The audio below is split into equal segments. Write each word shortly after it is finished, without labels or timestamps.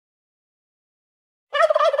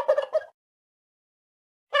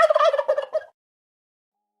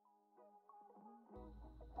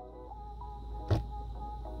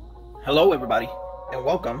Hello everybody, and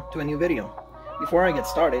welcome to a new video. Before I get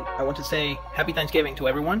started, I want to say Happy Thanksgiving to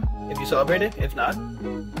everyone, if you celebrate it. If not,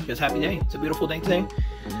 just happy day. It's a beautiful day today.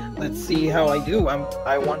 Let's see how I do.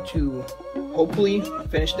 I want to hopefully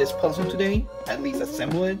finish this puzzle today, at least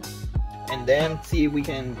assemble it, and then see if we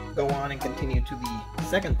can go on and continue to the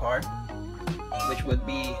second part, which would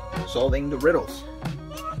be solving the riddles.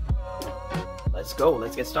 Let's go,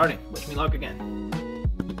 let's get started. Wish me luck again.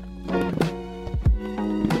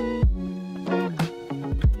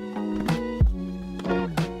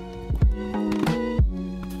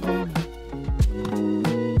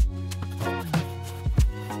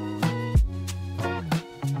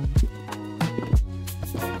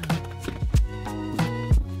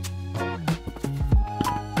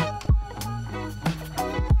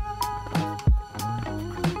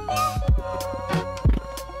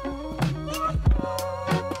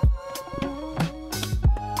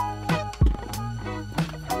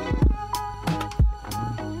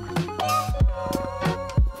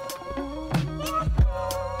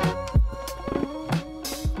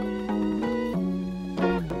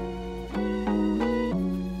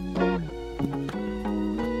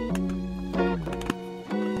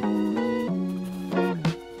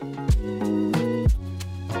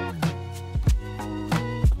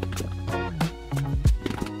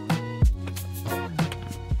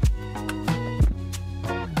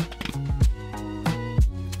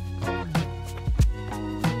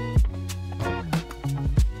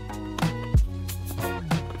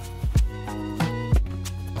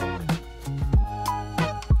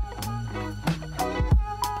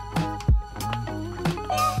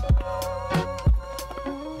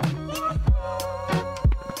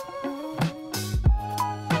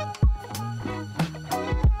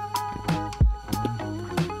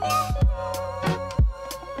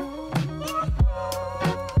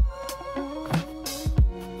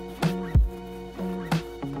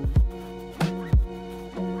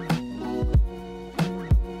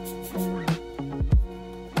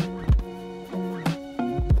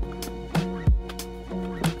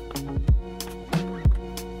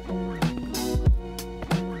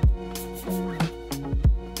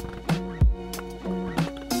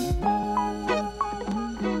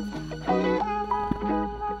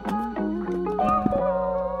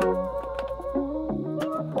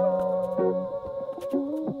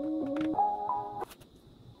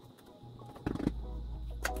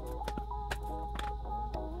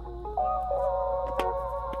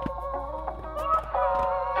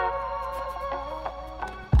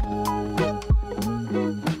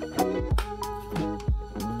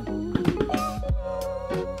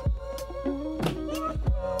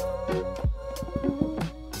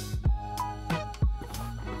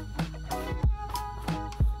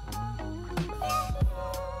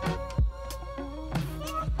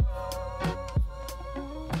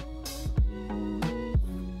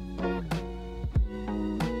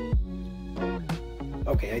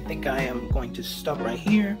 Okay, I think I am going to stop right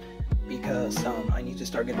here because I need to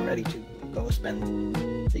start getting ready to go spend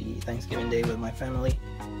the Thanksgiving day with my family.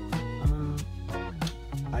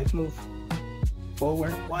 I've moved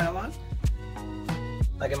forward quite a lot.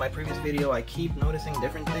 Like in my previous video, I keep noticing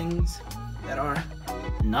different things that are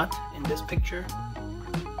not in this picture.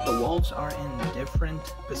 The wolves are in different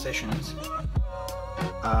positions.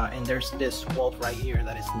 And there's this wolf right here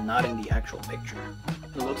that is not in the actual picture.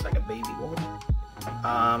 It looks like a baby wolf.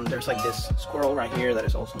 There's like this squirrel right here that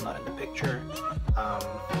is also not in the picture.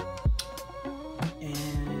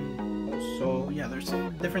 And also, yeah, there's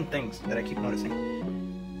different things that I keep noticing.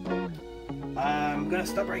 I'm gonna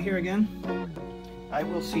stop right here again. I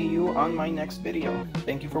will see you on my next video.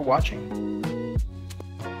 Thank you for watching.